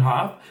them all in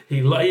half.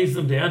 He lays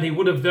them down. He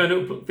would have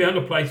found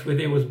a place where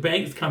there was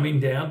banks coming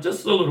down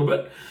just a little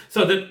bit,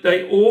 so that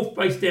they all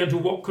faced down to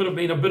what could have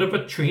been a bit of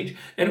a trench,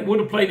 and it would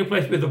have played a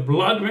place where the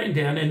blood ran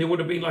down, and there would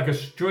have been like a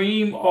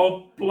stream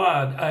of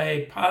blood,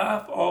 a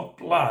path of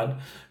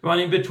blood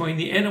running between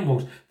the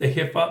animals, the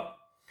heifer,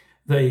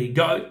 the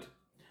goat,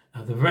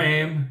 the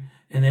ram,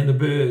 and then the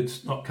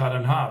birds not cut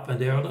in half. And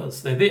there it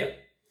is. They're there.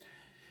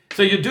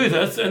 So you do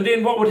this, and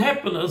then what would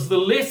happen is the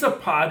lesser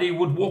party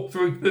would walk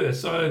through first.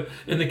 So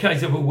in the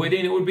case of a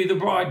wedding, it would be the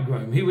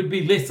bridegroom. He would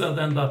be lesser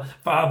than the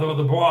father of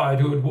the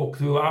bride, who would walk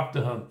through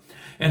after him.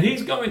 And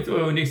he's going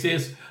through and he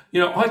says,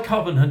 I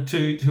covenant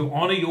to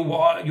honour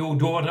your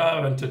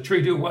daughter and to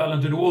treat her well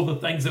and to do all the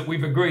things that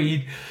we've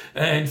agreed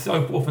and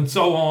so forth and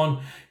so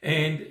on.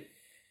 And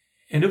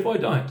if I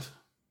don't,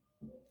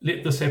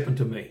 let this happen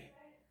to me.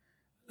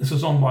 This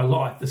is on my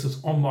life. This is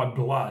on my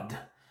blood.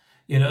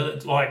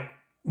 It's like,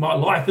 my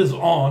life is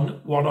on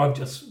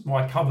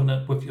my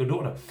covenant with your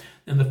daughter.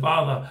 And the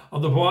father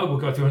of the bride will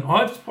go through, and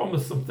I've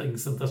promised some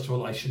things in this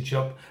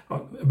relationship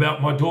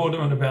about my daughter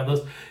and about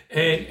this.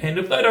 And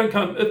if they don't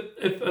come,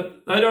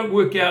 if they don't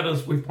work out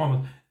as we've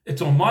promised,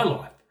 it's on my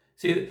life.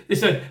 See, they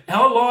said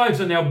our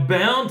lives are now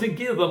bound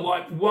together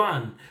like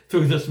one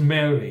through this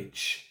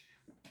marriage.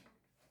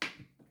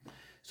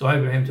 So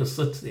Abraham just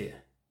sits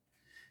there.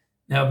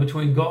 Now,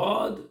 between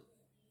God,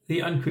 the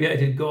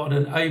uncreated God,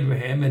 and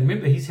Abraham, and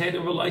remember, he's had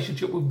a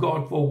relationship with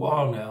God for a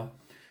while now,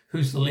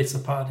 who's the lesser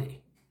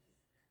party?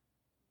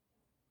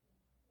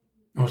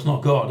 No, it's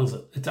not God, is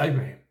it? It's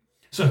Abraham.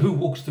 So who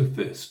walks through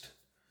first?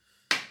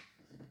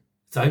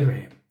 It's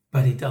Abraham,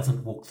 but he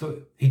doesn't walk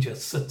through. He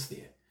just sits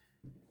there.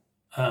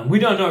 We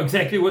don't know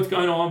exactly what's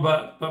going on,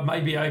 but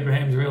maybe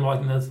Abraham's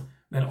realizing this,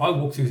 man, I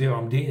walk through there,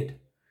 I'm dead.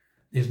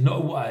 There's no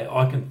way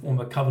I can form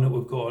a covenant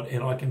with God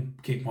and I can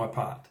keep my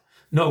part.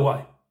 No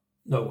way.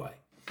 No way.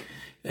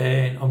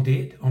 And I'm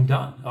dead. I'm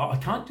done. I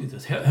can't do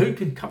this. Who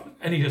can come?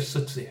 And he just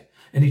sits there.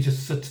 And he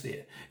just sits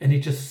there. And he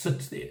just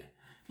sits there.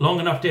 Long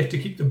enough to have to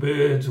keep the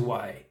birds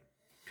away.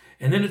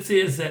 And then it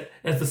says that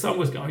as the sun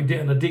was going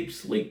down, a deep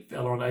sleep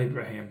fell on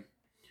Abraham.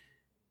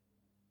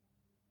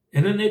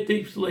 And in that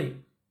deep sleep,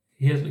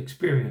 he has an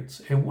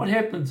experience. And what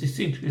happens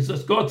essentially is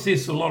this. God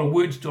says a lot of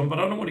words to him, but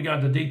I don't want to go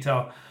into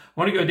detail. I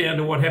want to go down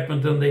to what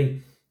happened in the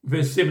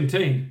verse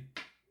 17.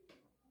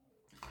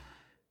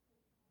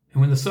 And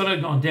when the sun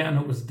had gone down,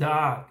 it was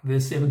dark.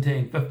 Verse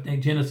 17,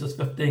 Genesis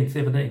 15,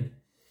 17.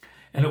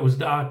 And it was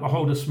dark.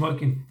 Behold, a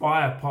smoking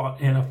fire pot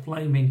and a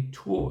flaming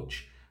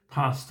torch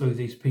passed through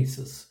these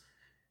pieces.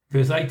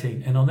 Verse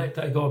 18. And on that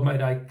day, God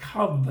made a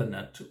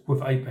covenant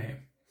with Abraham.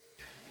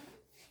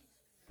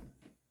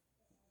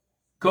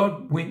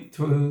 God went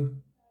through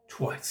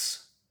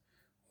twice.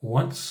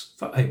 Once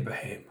for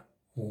Abraham,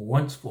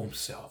 once for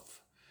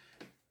himself.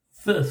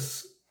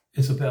 This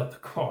is about the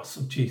cross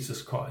of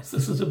Jesus Christ.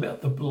 This is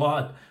about the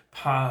blood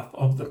path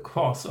of the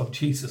cross of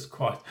Jesus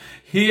Christ.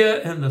 Here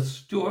in the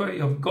story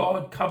of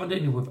God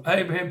covenanting with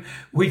Abraham,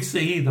 we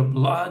see the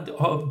blood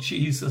of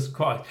Jesus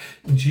Christ.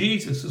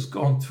 Jesus has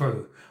gone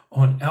through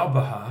on our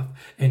behalf,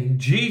 and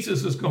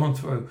Jesus has gone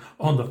through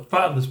on the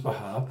Father's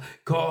behalf.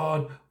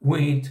 God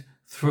went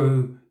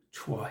through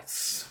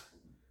twice.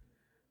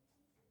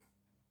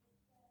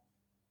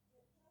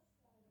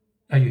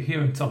 Are you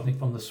hearing something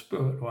from the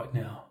Spirit right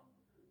now?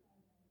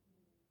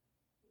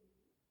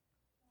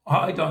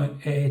 I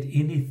don't add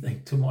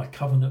anything to my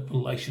covenant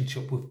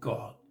relationship with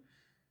God.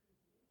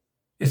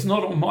 It's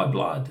not on my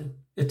blood,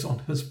 it's on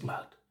his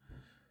blood.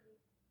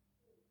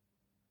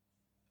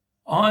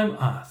 I'm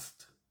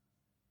asked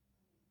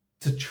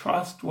to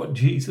trust what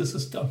Jesus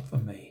has done for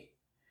me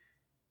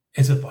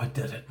as if I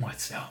did it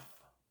myself.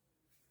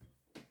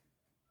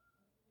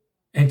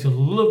 and to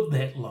live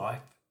that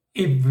life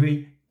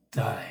every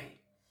day.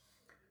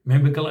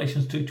 Remember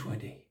Galatians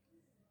 2:20.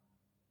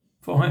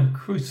 For I am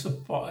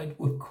crucified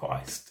with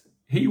Christ.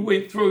 He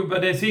went through,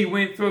 but as he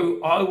went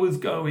through, I was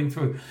going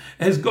through.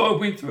 As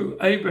God went through,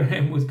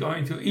 Abraham was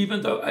going through.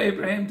 Even though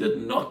Abraham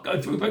did not go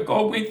through, but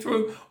God went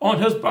through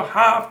on his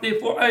behalf.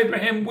 Therefore,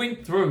 Abraham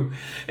went through.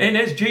 And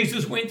as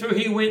Jesus went through,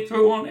 he went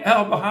through on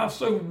our behalf.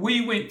 So we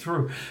went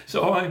through.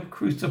 So I am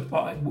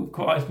crucified with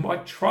Christ. My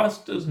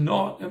trust is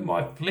not in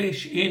my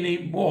flesh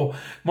anymore.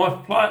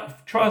 My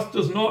trust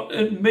is not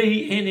in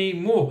me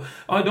anymore.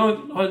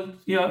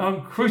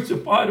 I'm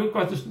crucified with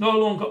Christ. It's no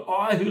longer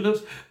I who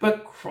lives,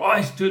 but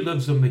Christ who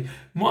lives in me.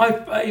 My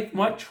faith,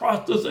 my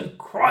trust is in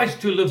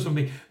Christ who lives in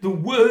me. The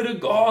word of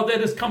God that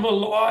has come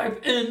alive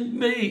in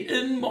me,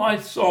 in my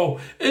soul,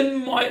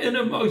 in my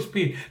innermost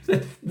being,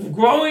 that's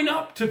growing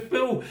up to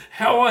fill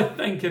how I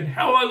think and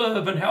how I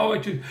live and how I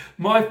choose.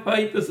 My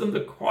faith is in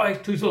the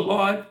Christ who's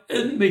alive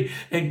in me,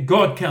 and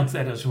God counts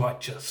that as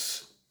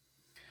righteous.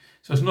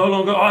 So it's no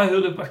longer I who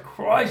live, but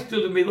Christ who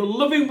lives in me, the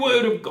living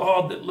word of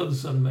God that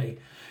lives in me.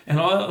 And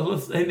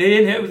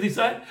then how does he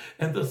say?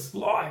 In this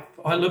life,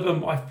 I live in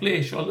my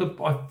flesh. I live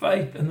by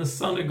faith in the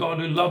Son of God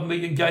who loved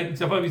me and gave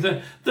himself over. He's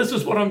saying, this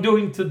is what I'm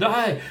doing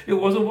today. It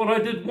wasn't what I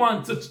did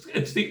once.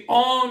 It's the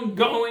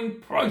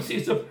ongoing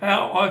process of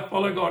how I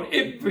follow God.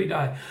 Every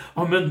day,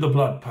 I'm in the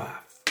blood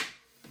path.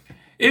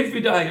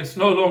 Every day, it's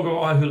no longer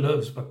I who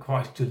lives, but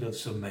Christ who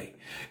lives in me.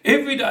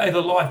 Every day,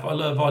 the life I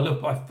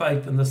live by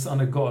faith in the Son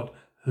of God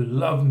who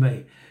loved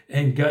me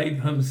and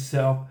gave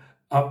himself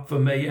up for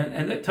me.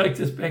 And that takes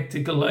us back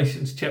to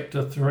Galatians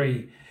chapter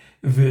 3,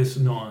 verse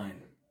 9.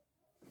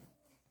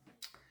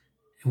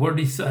 And what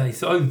did he say?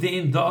 So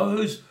then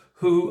those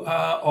who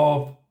are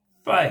of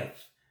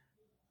faith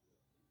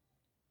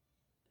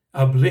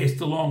are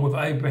blessed along with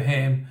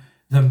Abraham,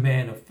 the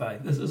man of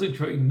faith. This is a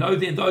truth. No,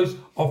 then those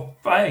of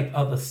faith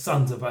are the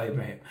sons of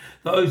Abraham.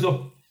 Those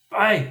of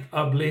faith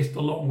are blessed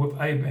along with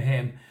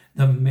Abraham,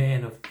 the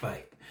man of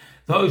faith.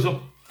 Those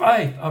of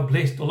faith are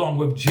blessed along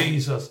with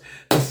Jesus,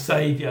 the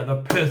Savior,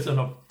 the person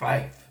of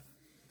faith.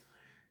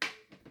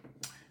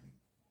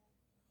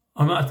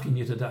 I'm asking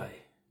you today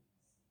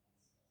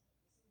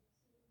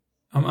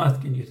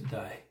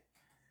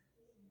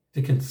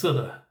to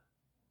consider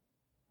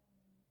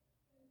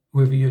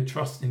whether you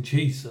trust in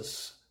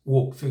Jesus,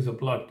 walk through the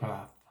blood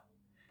path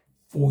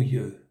for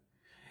you,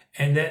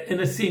 and that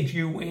in a sense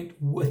you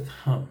went with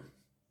him.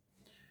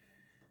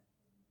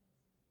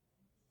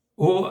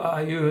 Or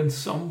are you in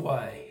some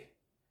way,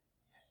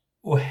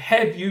 or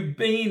have you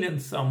been in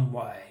some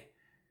way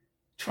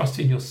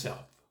trusting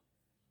yourself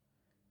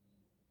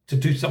to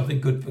do something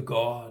good for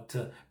God,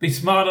 to be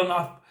smart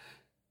enough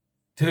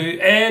to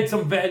add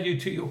some value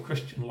to your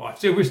Christian life?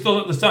 So we're still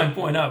at the same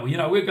point, aren't we?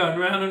 We're going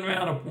round and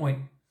round a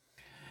point,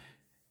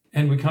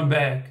 and we come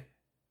back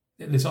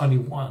that there's only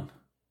one,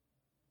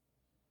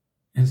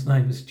 and his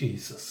name is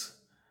Jesus.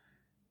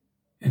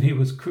 And he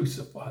was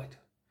crucified,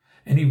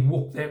 and he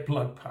walked that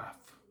blood path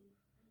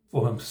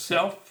for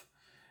himself.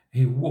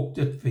 He walked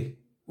it he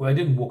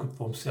didn't walk it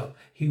for himself.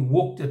 He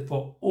walked it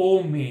for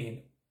all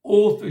men,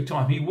 all through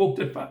time. He walked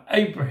it for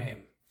Abraham.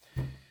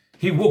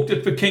 He walked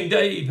it for King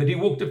David. He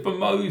walked it for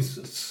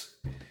Moses.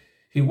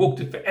 He walked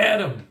it for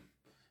Adam.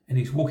 And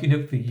he's walking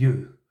it for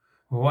you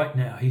right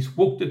now. He's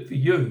walked it for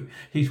you.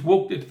 He's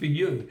walked it for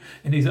you.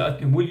 And he's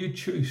asking, will you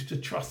choose to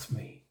trust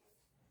me?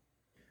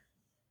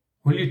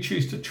 Will you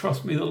choose to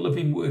trust me, the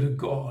living word of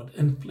God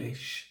in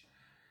flesh?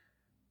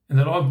 And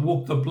that I've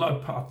walked the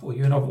blood path for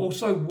you, and I've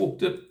also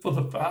walked it for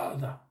the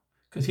Father,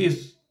 because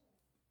he's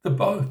the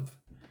both.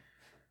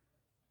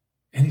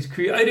 And he's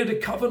created a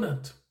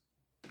covenant.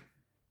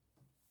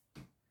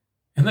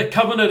 And that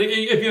covenant,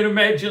 if you'd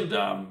imagined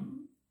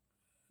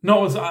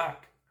Noah's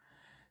Ark,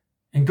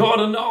 and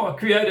God and Noah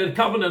created a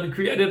covenant and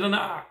created an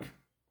ark.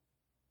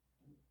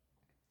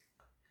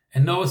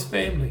 And Noah's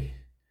family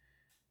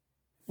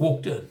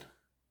walked in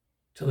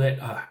to that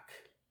ark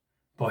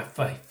by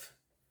faith.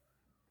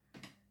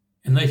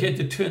 And they had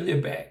to turn their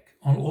back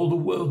on all the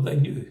world they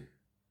knew.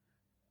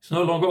 It's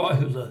no longer I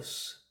who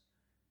lives,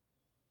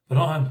 but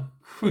I am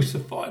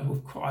crucified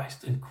with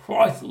Christ, and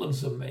Christ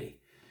lives in me.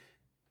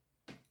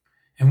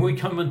 And when we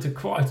come into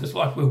Christ, it's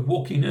like we're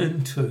walking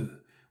into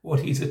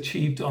what he's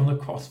achieved on the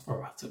cross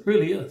for us. It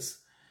really is.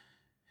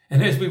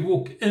 And as we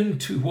walk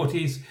into what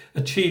he's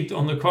achieved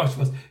on the cross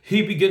for us,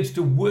 he begins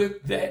to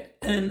work that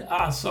in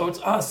us. So it's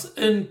us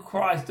in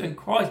Christ and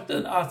Christ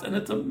in us. And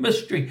it's a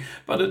mystery,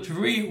 but it's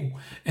real.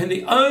 And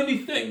the only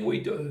thing we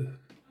do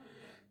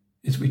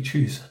is we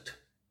choose it.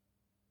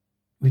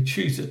 We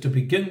choose it to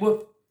begin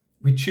with.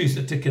 We choose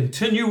it to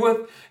continue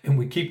with. And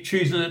we keep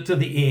choosing it to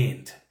the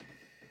end.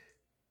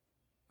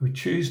 We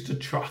choose to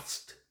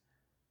trust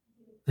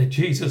that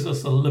Jesus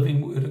is the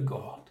living word of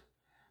God.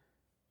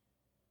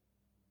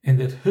 And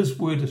that his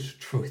word is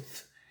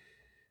truth,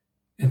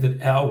 and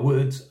that our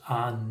words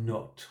are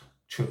not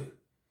true.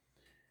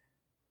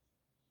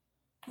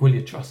 Will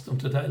you trust him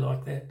today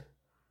like that?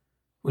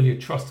 Will you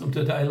trust him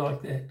today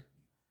like that?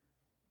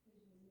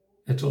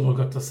 That's all I've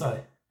got to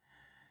say.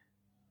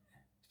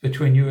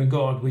 between you and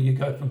God, where you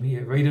go from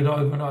here. Read it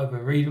over and over.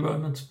 Read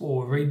Romans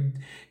 4. Read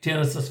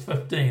Genesis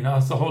 15.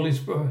 Ask the Holy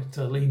Spirit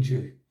to lead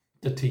you,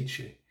 to teach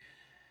you.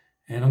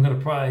 And I'm going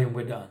to pray and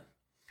we're done.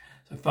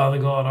 So Father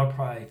God, I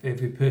pray for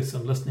every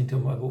person listening to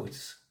my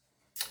voice.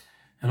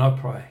 And I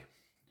pray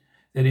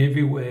that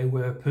everywhere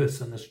where a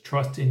person is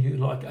trusting you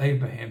like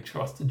Abraham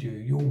trusted you,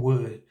 your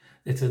word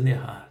that's in their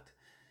heart,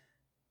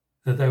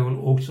 that they will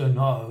also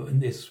know in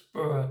their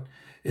spirit,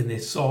 in their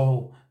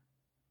soul,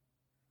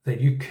 that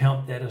you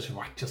count that as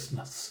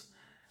righteousness.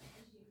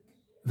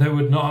 They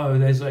would know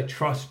as they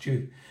trust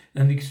you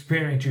and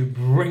experience you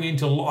bring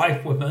into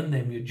life within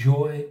them your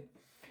joy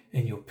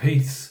and your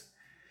peace,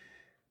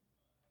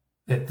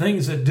 that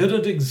things that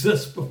didn't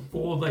exist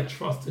before they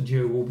trusted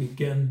you will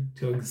begin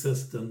to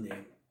exist in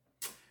them.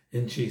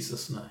 In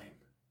Jesus' name.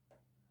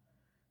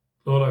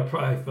 Lord, I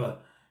pray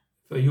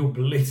for your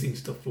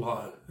blessings to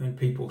flow in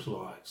people's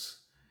lives,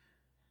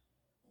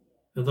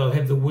 that they'll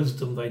have the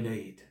wisdom they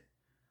need,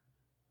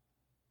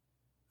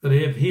 that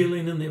they have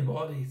healing in their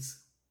bodies,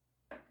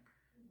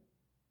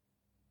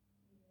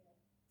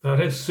 they'll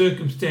have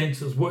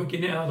circumstances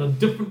working out in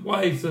different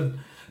ways than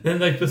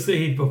they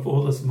perceived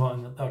before this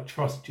moment. They'll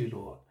trust you,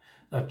 Lord.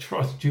 They'll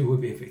trust you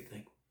with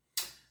everything.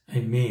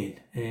 Amen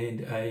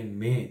and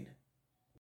amen.